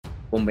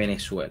con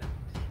Venezuela.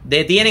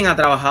 Detienen a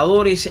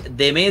trabajadores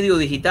de medio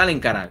digital en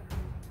Caracas.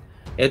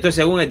 Esto es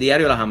según el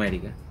diario Las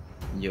Américas.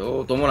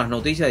 Yo tomo las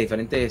noticias de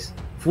diferentes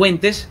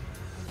fuentes.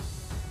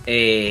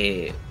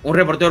 Un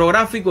reportero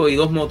gráfico y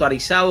 2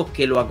 motorizados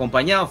que lo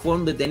acompañaban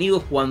fueron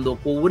detenidos cuando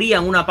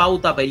cubrían una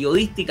pauta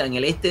periodística en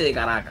el este de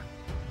Caracas.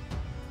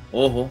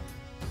 Ojo.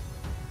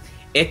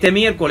 Este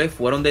miércoles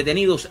fueron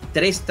detenidos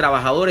 3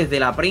 trabajadores de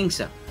la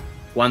prensa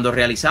cuando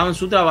realizaban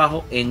su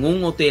trabajo en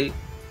un hotel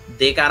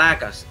de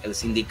Caracas. El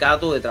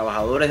Sindicato de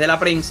Trabajadores de la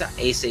Prensa,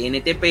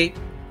 SNTP,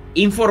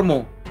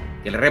 informó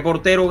que el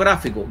reportero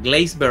gráfico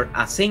Gleisberg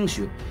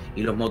Asensio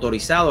y los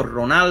motorizados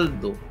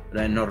Ronald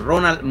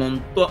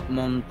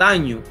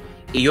Montaño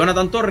y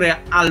Jonathan Torres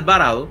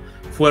Alvarado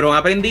fueron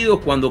aprehendidos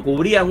cuando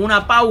cubrían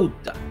una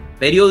pauta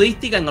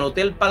periodística en el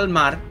Hotel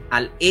Palmar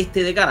al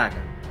este de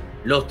Caracas.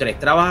 Los 3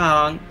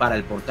 trabajaban para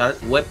el portal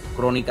web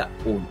Crónica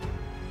 1.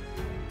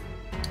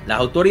 Las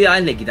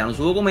autoridades le quitaron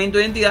su documento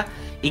de identidad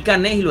y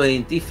carnet y los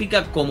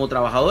identifican como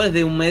trabajadores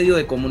de un medio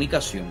de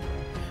comunicación.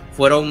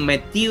 Fueron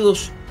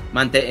mantenidos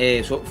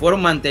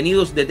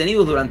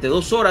detenidos durante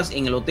 2 horas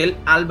en el Hotel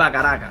Alba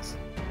Caracas.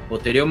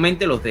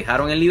 Posteriormente los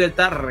dejaron en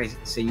libertad,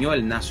 reseñó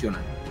el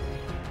Nacional.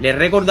 Les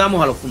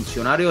recordamos a los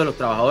funcionarios de los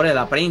trabajadores de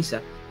la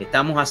prensa que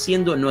estamos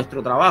haciendo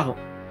nuestro trabajo,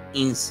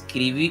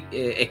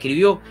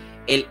 escribió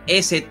el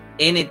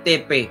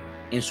SNTP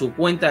en su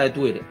cuenta de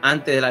Twitter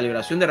antes de la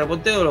liberación de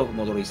reporteros de los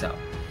motorizados.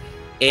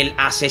 El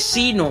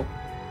asesino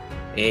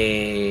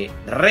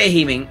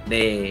régimen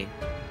de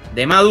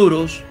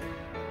Maduro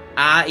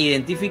ha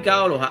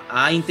intensificado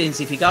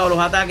los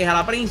ataques a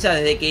la prensa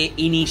desde que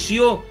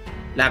inició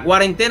la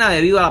cuarentena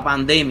debido a la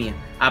pandemia,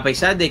 a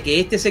pesar de que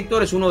este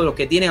sector es uno de los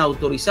que tienen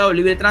autorizado el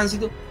libre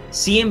tránsito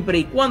siempre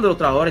y cuando los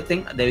trabajadores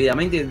estén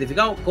debidamente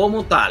identificados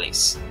como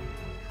tales.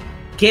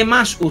 ¿Qué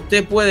más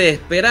usted puede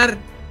esperar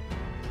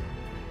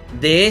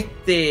de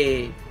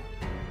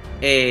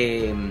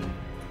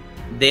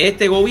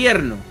este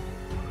gobierno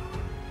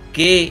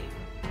que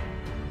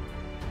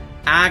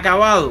ha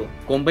acabado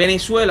con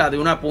Venezuela de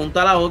una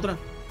punta a la otra?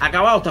 Ha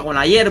acabado hasta con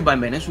la hierba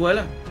en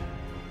Venezuela,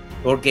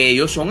 porque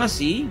ellos son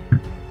así.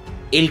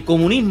 El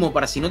comunismo,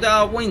 para si no te has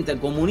dado cuenta, el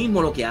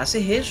comunismo lo que hace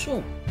es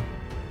eso.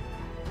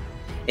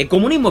 El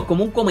comunismo es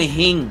como un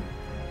comején.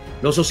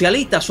 Los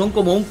socialistas son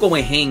como un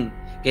comején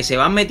que se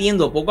van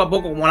metiendo poco a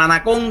poco, como la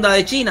anaconda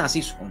de China,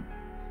 así son.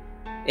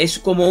 Es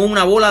como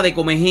una bola de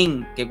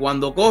comején que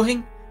cuando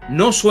cogen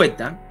no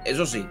sueltan.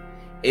 Eso sí,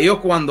 ellos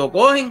cuando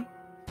cogen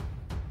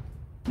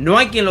no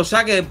hay quien lo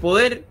saque del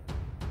poder,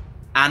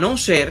 a no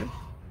ser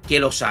que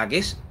lo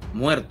saques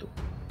muerto.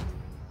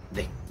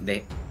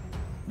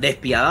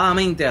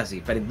 Despiadadamente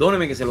así.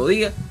 Perdóneme que se lo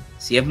diga.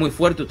 Si es muy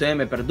fuerte, ustedes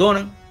me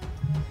perdonan.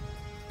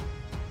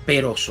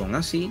 Pero son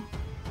así.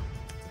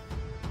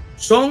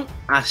 Son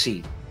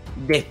así.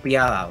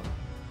 Despiadados.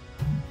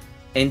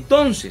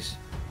 Entonces,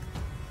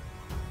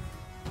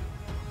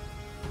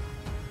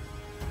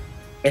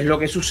 es lo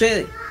que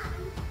sucede.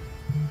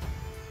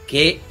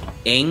 Que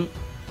en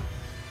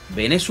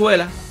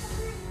Venezuela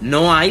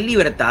no hay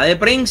libertad de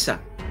prensa.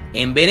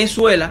 En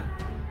Venezuela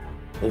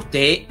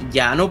usted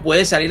ya no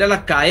puede salir a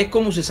las calles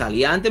como se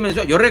salía antes en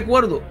Venezuela. Yo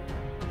recuerdo,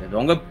 le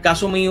pongo el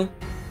caso mío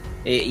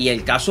y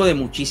el caso de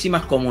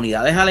muchísimas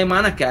comunidades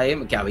alemanas que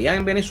había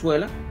en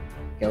Venezuela,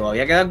 que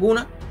todavía queda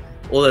alguna,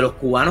 o de los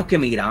cubanos que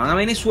emigraban a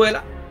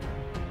Venezuela,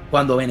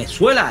 cuando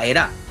Venezuela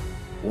era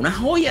una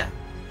joya.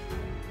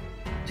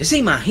 ¿Usted se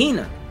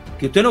imagina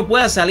que usted no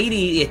pueda salir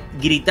y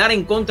gritar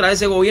en contra de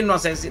ese gobierno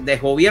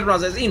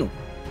asesino?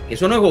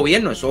 Eso no es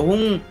gobierno, eso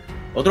es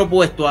otro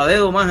puesto a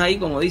dedo más ahí,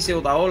 como dice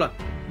Otaola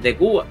de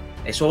Cuba.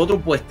 Eso es otro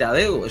puesto a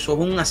dedo, eso es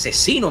un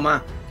asesino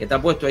más que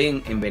está puesto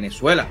ahí en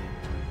Venezuela.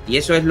 Y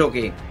eso es lo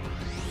que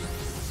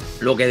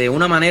de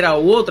una manera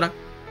u otra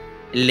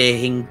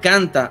les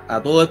encanta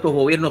a todos estos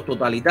gobiernos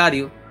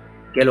totalitarios,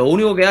 que lo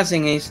único que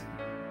hacen es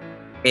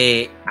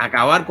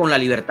acabar con la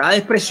libertad de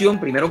expresión,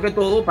 primero que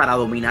todo, para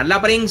dominar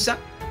la prensa.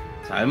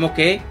 Sabemos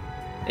que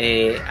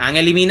han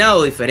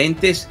eliminado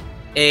diferentes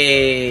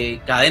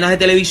cadenas de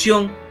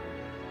televisión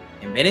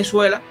en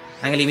Venezuela,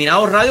 han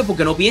eliminado radios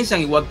porque no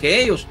piensan igual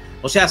que ellos.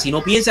 O sea, si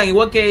no piensan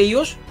igual que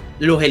ellos,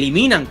 los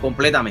eliminan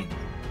completamente.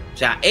 O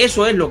sea,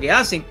 eso es lo que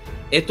hacen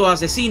estos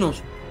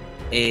asesinos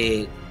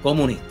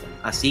comunistas.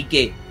 Así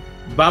que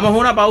vamos a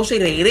una pausa y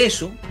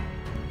regreso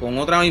con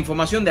otra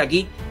información de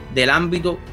aquí del ámbito